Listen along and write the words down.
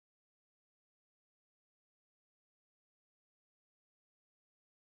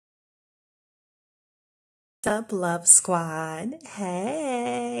Up, Love Squad?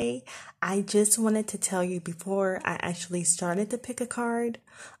 Hey, I just wanted to tell you before I actually started to pick a card,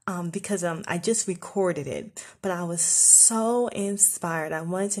 because I just recorded it, but I was so inspired. I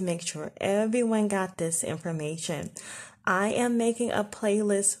wanted to make sure everyone got this information. I am making a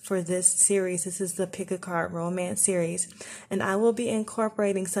playlist for this series. This is the Pick a Card Romance series, and I will be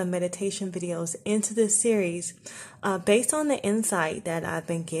incorporating some meditation videos into this series based on the insight that I've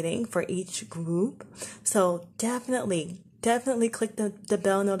been getting for each group. So definitely click the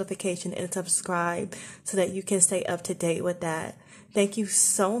bell notification and subscribe so that you can stay up to date with that. Thank you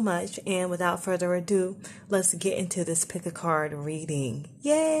so much. And without further ado, let's get into this pick a card reading.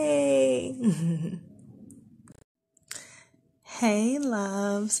 Yay! Hey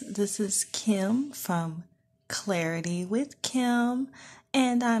loves, this is Kim from Clarity with Kim,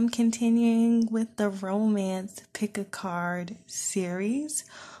 and I'm continuing with the Romance Pick a Card series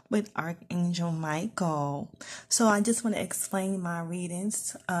with Archangel Michael. So I just want to explain my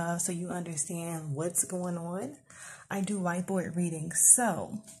readings so you understand what's going on. I do whiteboard readings.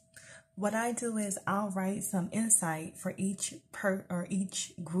 So what I do is I'll write some insight for each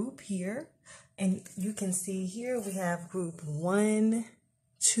group here. And you can see here we have group 1,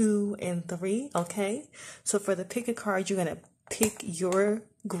 2, and 3. Okay. So for the pick a card, you're going to pick your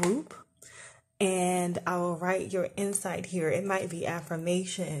group and I will write your insight here. It might be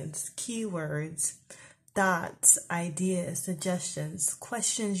affirmations, keywords, thoughts, ideas, suggestions,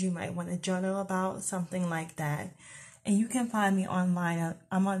 questions you might want to journal about, something like that. And you can find me online.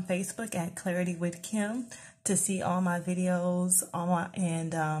 I'm on Facebook at Clarity with Kim to see all my videos,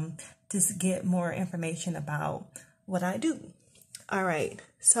 and just get more information about what I do. All right,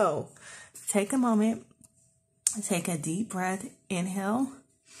 so take a moment, take a deep breath, inhale,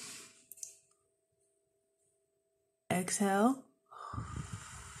 exhale,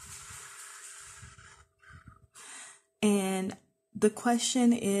 and the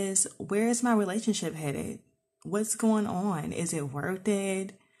question is, where is my relationship headed? What's going on? Is it worth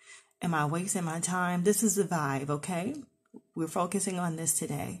it? Am I wasting my time? This is the vibe, okay? We're focusing on this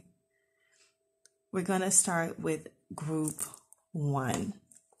today. We're going to start with group 1.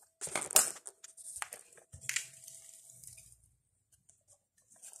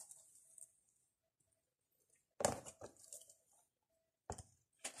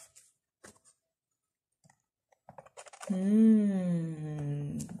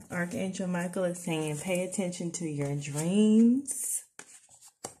 Archangel Michael is saying, pay attention to your dreams.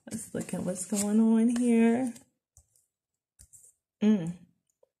 Let's look at what's going on here.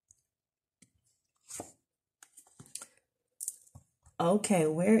 Okay,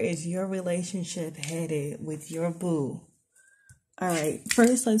 where is your relationship headed with your boo? All right,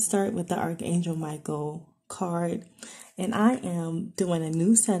 first let's start with the Archangel Michael card. And I am doing a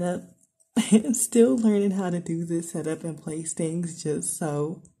new setup. I'm still learning how to do this setup and place things just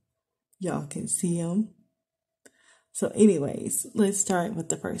so y'all can see them. So anyways, let's start with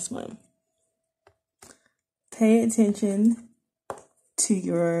the first one. Pay attention to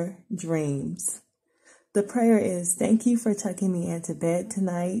your dreams. The prayer is, thank you for tucking me into bed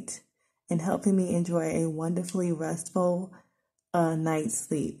tonight and helping me enjoy a wonderfully restful night's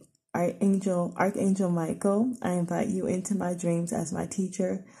sleep. Archangel Michael, I invite you into my dreams as my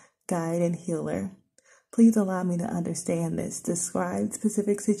teacher, guide, and healer. Please allow me to understand this described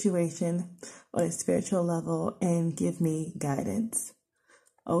specific situation on a spiritual level and give me guidance.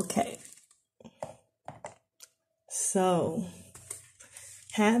 Okay. So,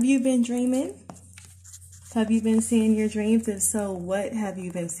 have you been dreaming? Have you been seeing your dreams? If so, what have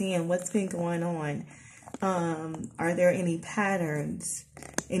you been seeing? What's been going on? Are there any patterns?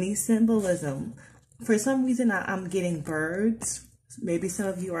 Any symbolism? For some reason, I'm getting birds. Maybe some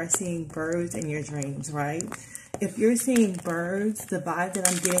of you are seeing birds in your dreams, right? If you're seeing birds, the vibe that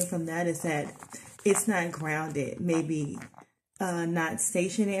I'm getting from that is that it's not grounded. Maybe not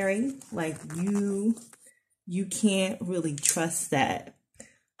stationary. Like you can't really trust that.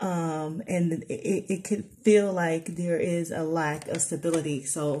 And it could feel like there is a lack of stability.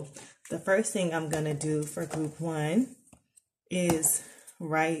 So the first thing I'm going to do for group 1 is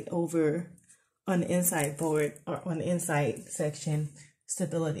write over on the inside board or on the inside section,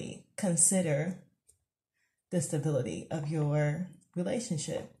 stability. Consider the stability of your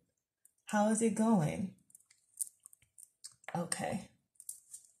relationship. How is it going? Okay.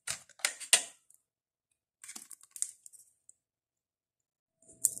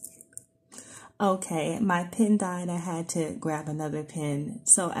 Okay, my pen died. I had to grab another pen.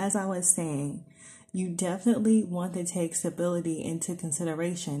 So as I was saying, you definitely want to take stability into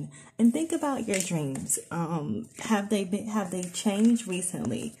consideration and think about your dreams. Have they changed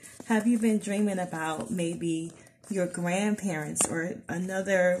recently? Have you been dreaming about maybe your grandparents or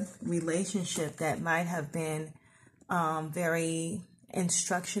another relationship that might have been very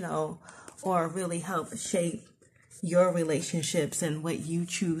instructional or really help shape your relationships and what you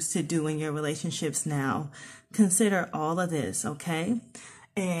choose to do in your relationships now? Consider all of this, okay?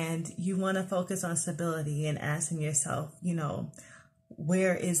 And you want to focus on stability and asking yourself,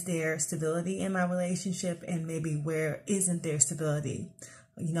 where is there stability in my relationship, and maybe where isn't there stability?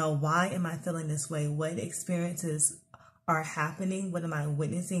 Why am I feeling this way? What experiences are happening? What am I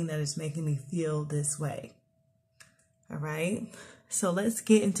witnessing that is making me feel this way? All right. So let's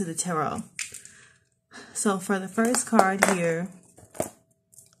get into the tarot. So for the first card here,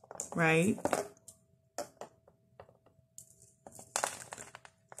 right?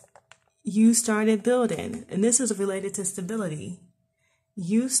 You started building, and this is related to stability.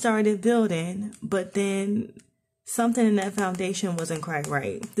 You started building, but then something in that foundation wasn't quite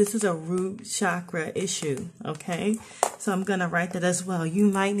right. This is a root chakra issue, okay? So I'm going to write that as well. You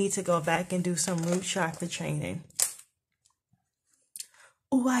might need to go back and do some root chakra training.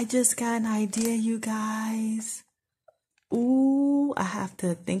 Oh, I just got an idea, you guys. Ooh, I have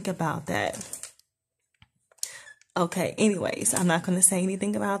to think about that. Okay, anyways, I'm not going to say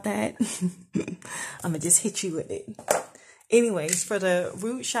anything about that. I'm going to just hit you with it. Anyways, for the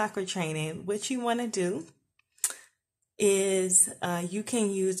root chakra training, what you want to do is you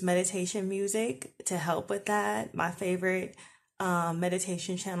can use meditation music to help with that. My favorite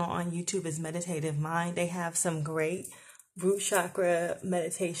meditation channel on YouTube is Meditative Mind. They have some great root chakra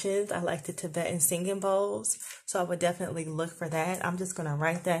meditations. I like the Tibetan singing bowls, so I would definitely look for that. I'm just going to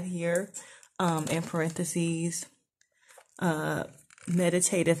write that here in parentheses.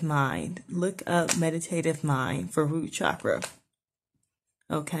 Meditative Mind. Look up Meditative Mind for root chakra.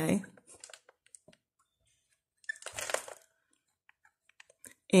 Okay.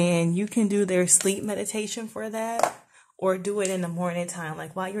 And you can do their sleep meditation for that, or do it in the morning time.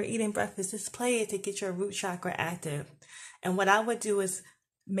 Like while you're eating breakfast, just play it to get your root chakra active. And what I would do is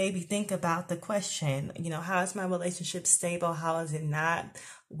maybe think about the question, how is my relationship stable? How is it not?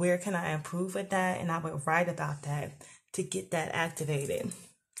 Where can I improve with that? And I would write about that to get that activated.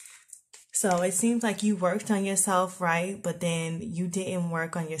 So it seems like you worked on yourself, right? But then you didn't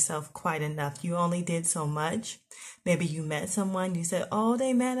work on yourself quite enough. You only did so much. Maybe you met someone, you said, oh,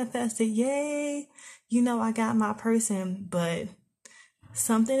 they manifested, yay. I got my person, but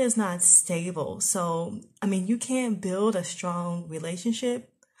something is not stable. So, you can't build a strong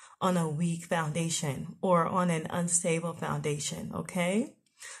relationship on a weak foundation or on an unstable foundation, okay?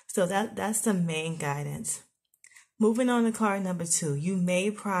 So that's the main guidance. Moving on to card number 2, you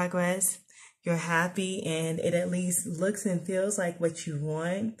made progress. You're happy, and it at least looks and feels like what you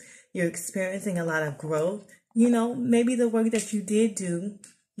want. You're experiencing a lot of growth. Maybe the work that you did do,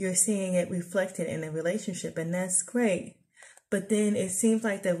 you're seeing it reflected in the relationship, and that's great. But then it seems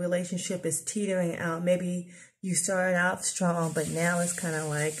like the relationship is teetering out. Maybe you started out strong, but now it's kind of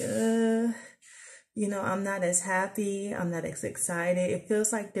like, I'm not as happy. I'm not as excited. It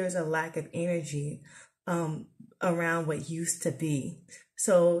feels like there's a lack of energy around what used to be.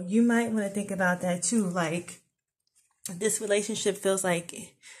 So you might want to think about that too. Like, this relationship feels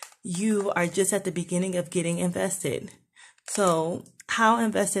like you are just at the beginning of getting invested. So how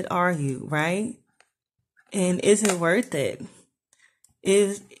invested are you, right? And is it worth it?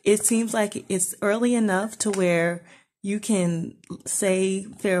 It seems like it's early enough to where you can say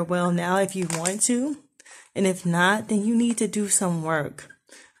farewell now if you want to. And if not, then you need to do some work.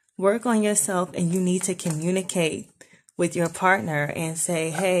 Work on yourself, and you need to communicate with your partner and say,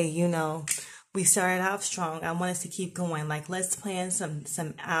 hey, we started off strong. I want us to keep going. Like, let's plan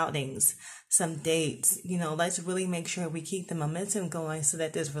some outings, some dates. Let's really make sure we keep the momentum going so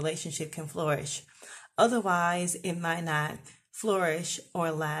that this relationship can flourish. Otherwise, it might not flourish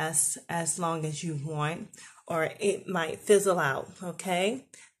or last as long as you want, or it might fizzle out, okay?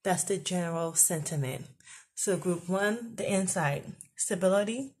 That's the general sentiment. So group 1, the insight,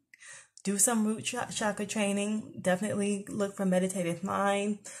 stability. Do some root chakra training. Definitely look for Meditative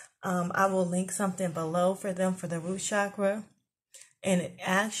Mind. I will link something below for them for the root chakra. And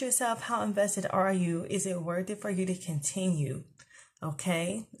ask yourself, how invested are you? Is it worth it for you to continue?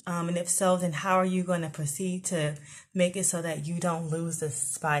 Okay. And if so, then how are you going to proceed to make it so that you don't lose the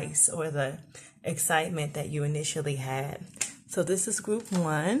spice or the excitement that you initially had? So this is group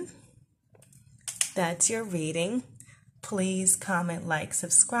 1. That's your reading. Please comment, like,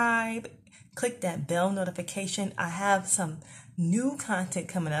 subscribe, click that bell notification. I have some new content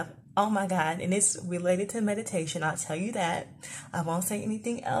coming up Oh my God. And it's related to meditation. I'll tell you that. I won't say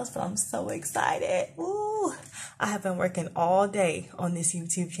anything else, but I'm so excited. Ooh, I have been working all day on this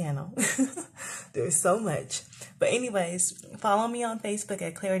YouTube channel. There's so much. But anyways, follow me on Facebook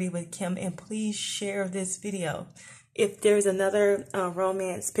at Clarity with Kim, and please share this video. If there's another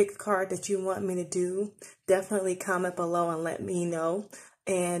romance pick card that you want me to do, definitely comment below and let me know.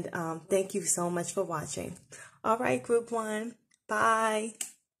 And thank you so much for watching. All right, group 1. Bye.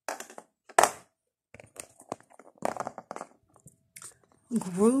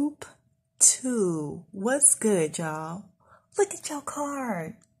 Group 2. What's good, y'all? Look at your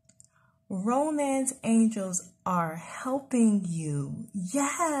card. Romance angels are helping you.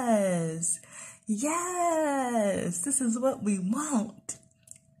 Yes. Yes. This is what we want.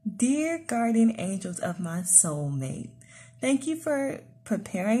 Dear guardian angels of my soulmate, thank you for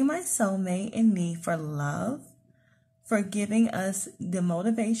preparing my soulmate and me for love, for giving us the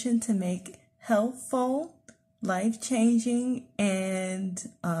motivation to make helpful, life-changing, and,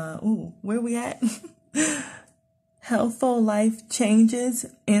 where we at? Helpful life changes,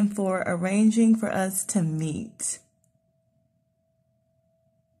 and for arranging for us to meet.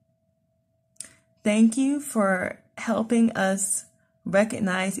 Thank you for helping us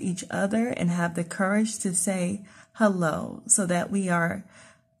recognize each other and have the courage to say hello so that we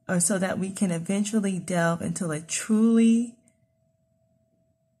can eventually delve into a truly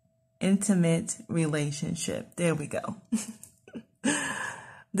intimate relationship. There we go.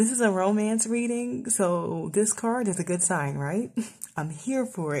 This is a romance reading, so this card is a good sign, right? I'm here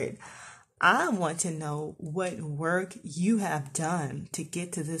for it. I want to know what work you have done to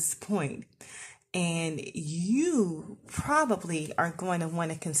get to this point. And you probably are going to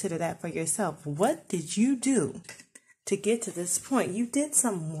want to consider that for yourself. What did you do to get to this point? You did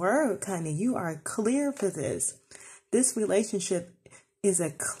some work, honey. You are clear for this. This relationship is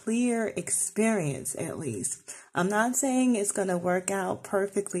a clear experience, at least. I'm not saying it's going to work out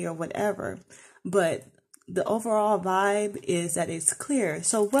perfectly or whatever, but the overall vibe is that it's clear.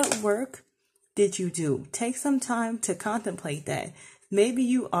 So what work did you do? Take some time to contemplate that. Maybe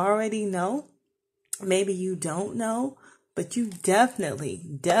you already know, maybe you don't know, but you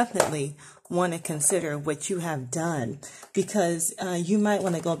definitely want to consider what you have done, because you might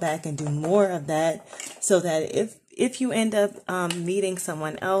want to go back and do more of that, so that if you end up meeting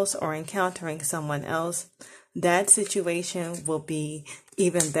someone else or encountering someone else, that situation will be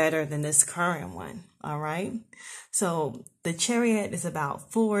even better than this current one. All right. So the Chariot is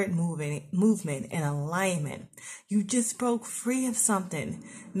about forward movement and alignment. You just broke free of something.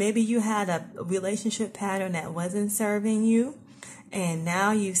 Maybe you had a relationship pattern that wasn't serving you, and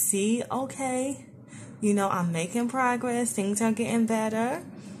now you see, okay, I'm making progress. Things are getting better.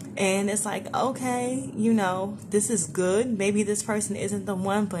 And it's like, okay, this is good. Maybe this person isn't the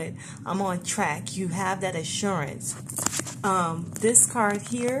one, but I'm on track. You have that assurance. This card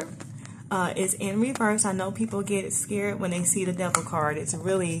here is in reverse. I know people get scared when they see the Devil card. It's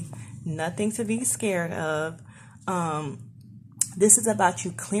really nothing to be scared of. This is about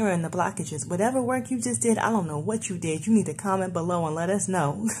you clearing the blockages. Whatever work you just did, I don't know what you did. You need to comment below and let us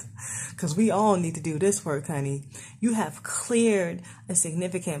know, because we all need to do this work, honey. You have cleared a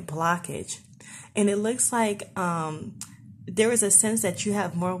significant blockage. And it looks like there is a sense that you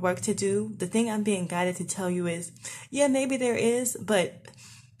have more work to do. The thing I'm being guided to tell you is, yeah, maybe there is, but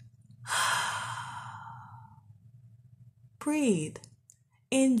breathe.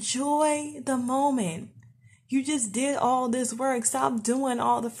 Enjoy the moment. You just did all this work. Stop doing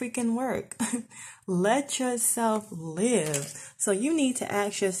all the freaking work. Let yourself live. So you need to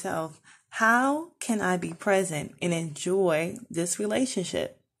ask yourself, how can I be present and enjoy this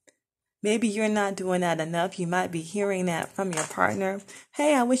relationship? Maybe you're not doing that enough. You might be hearing that from your partner.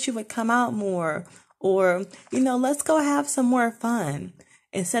 Hey, I wish you would come out more. Or, let's go have some more fun.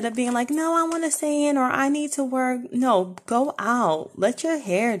 Instead of being like, no, I want to stay in, or I need to work. No, go out. Let your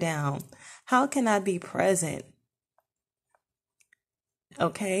hair down. How can I be present?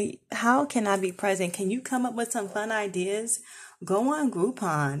 Okay, how can I be present? Can you come up with some fun ideas? Go on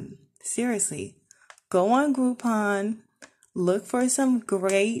Groupon. Seriously, go on Groupon. Look for some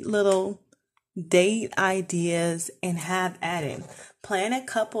great little date ideas and have at it. Plan a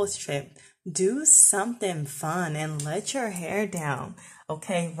couples trip. Do something fun and let your hair down.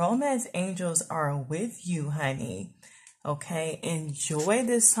 Okay, romance angels are with you, honey. Okay, enjoy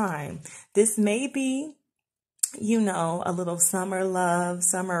this time. This may be a little summer love,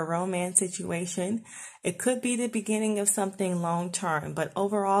 summer romance situation. It could be the beginning of something long term, but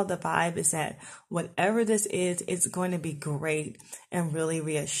overall, the vibe is that whatever this is, it's going to be great and really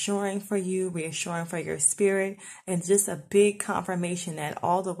reassuring for you, reassuring for your spirit, and just a big confirmation that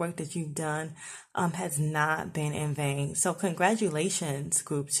all the work that you've done has not been in vain. So congratulations,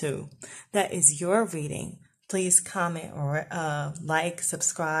 group 2. That is your reading. Please comment or like,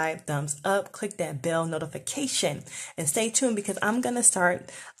 subscribe, thumbs up, click that bell notification, and stay tuned because I'm going to start,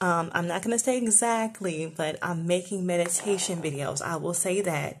 I'm not going to say exactly, but I'm making meditation videos. I will say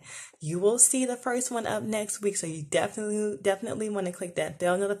that. You will see the first one up next week, so you definitely want to click that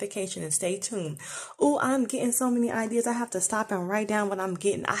bell notification and stay tuned. Oh, I'm getting so many ideas. I have to stop and write down what I'm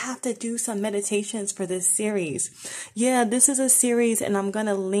getting. I have to do some meditations for this series. Yeah, this is a series, and I'm going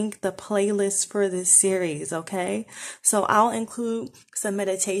to link the playlist for this series, okay? So I'll include some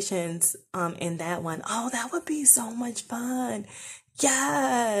meditations in that one. Oh, that would be so much fun.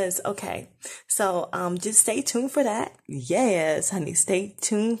 Yes. Okay. So, just stay tuned for that. Yes, honey, stay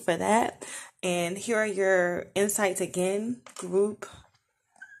tuned for that. And here are your insights again, group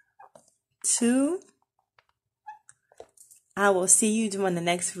 2. I will see you during the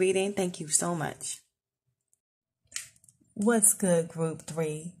next reading. Thank you so much. What's good, group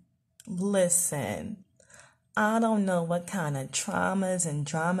 3? Listen, I don't know what kind of traumas and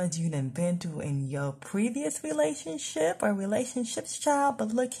dramas you done been through in your previous relationship or relationships, child,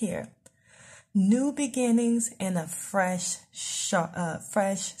 but look here. New beginnings and a fresh start,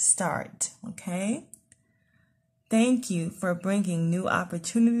 okay? Thank you for bringing new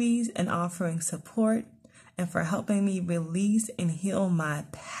opportunities and offering support and for helping me release and heal my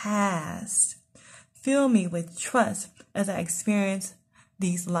past. Fill me with trust as I experience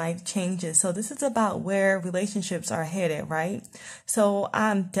these life changes. So this is about where relationships are headed, right? So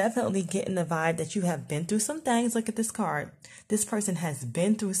I'm definitely getting the vibe that you have been through some things. Look at this card. This person has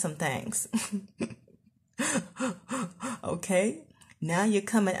been through some things. Okay. Now you're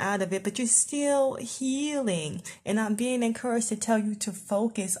coming out of it, but you're still healing. And I'm being encouraged to tell you to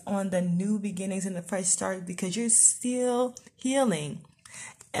focus on the new beginnings and the fresh start because you're still healing.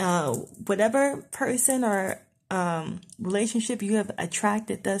 Whatever person or relationship you have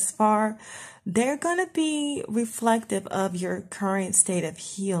attracted thus far, they're going to be reflective of your current state of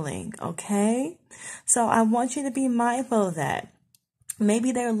healing, okay? So I want you to be mindful of that.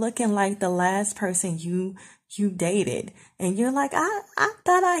 Maybe they're looking like the last person you dated, and you're like, I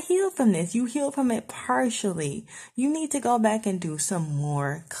thought I healed from this. You healed from it partially. You need to go back and do some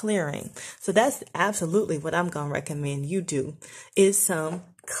more clearing. So that's absolutely what I'm going to recommend you do, is some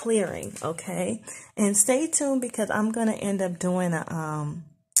clearing, okay? And stay tuned because I'm going to end up doing a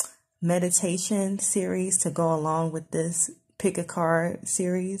meditation series to go along with this pick a card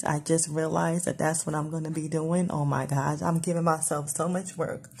series. I just realized that that's what I'm going to be doing. Oh my gosh, I'm giving myself so much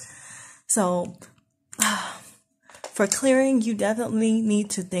work. So for clearing, you definitely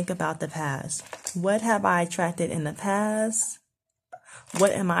need to think about the past. What have I attracted in the past?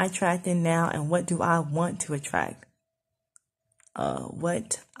 What am I attracting now? And what do I want to attract?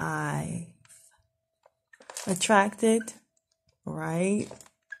 What I attracted, right?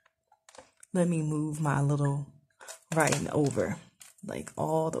 Let me move my little writing over, like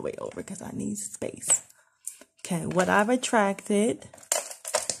all the way over because I need space. Okay, what I've attracted,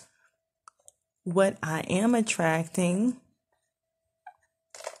 what I am attracting,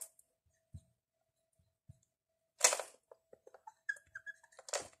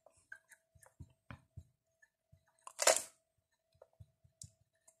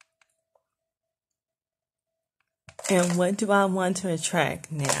 and what do I want to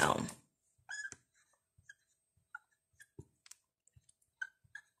attract now?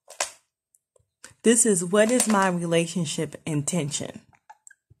 This is what is my relationship intention.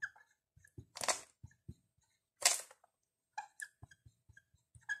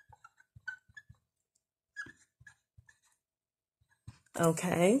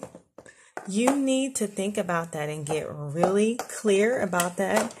 Okay. You need to think about that and get really clear about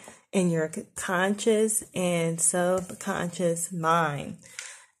that in your conscious and subconscious mind.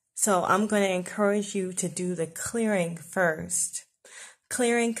 So I'm going to encourage you to do the clearing first.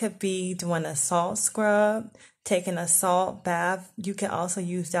 Clearing could be doing a salt scrub, taking a salt bath. You can also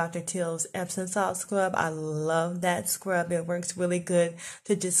use Dr. Till's Epsom salt scrub. I love that scrub. It works really good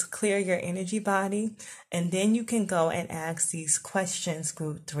to just clear your energy body. And then you can go and ask these questions,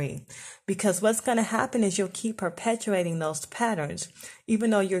 group 3. Because what's going to happen is you'll keep perpetuating those patterns. Even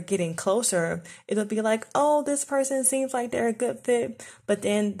though you're getting closer, it'll be like, oh, this person seems like they're a good fit. But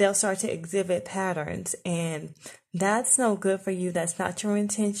then they'll start to exhibit patterns. And that's no good for you. That's not your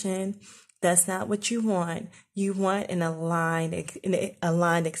intention. That's not what you want. You want an aligned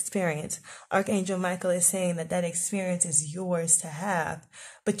experience. Archangel Michael is saying that that experience is yours to have,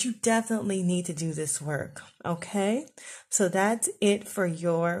 but you definitely need to do this work. Okay? So that's it for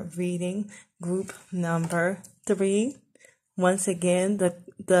your reading, group number 3. Once again,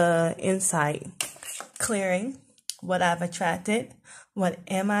 the insight, clearing what I've attracted, what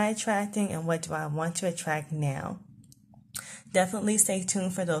am I attracting, and what do I want to attract now. Definitely stay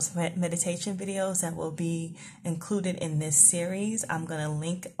tuned for those meditation videos that will be included in this series. I'm going to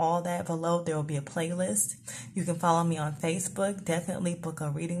link all that below. There will be a playlist. You can follow me on Facebook. Definitely book a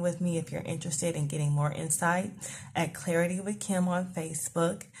reading with me if you're interested in getting more insight at Clarity with Kim on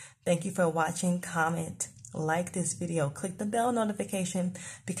Facebook. Thank you for watching. Comment, like this video, click the bell notification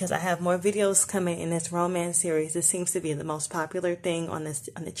because I have more videos coming in this romance series. This seems to be the most popular thing on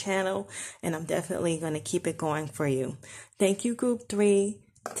the channel, and I'm definitely going to keep it going for you. Thank you, group 3.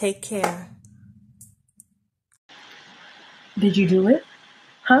 Take care. Did you do it?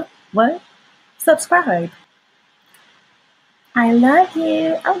 Huh? What? Subscribe. I love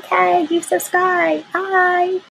you. Okay, you subscribe. Bye.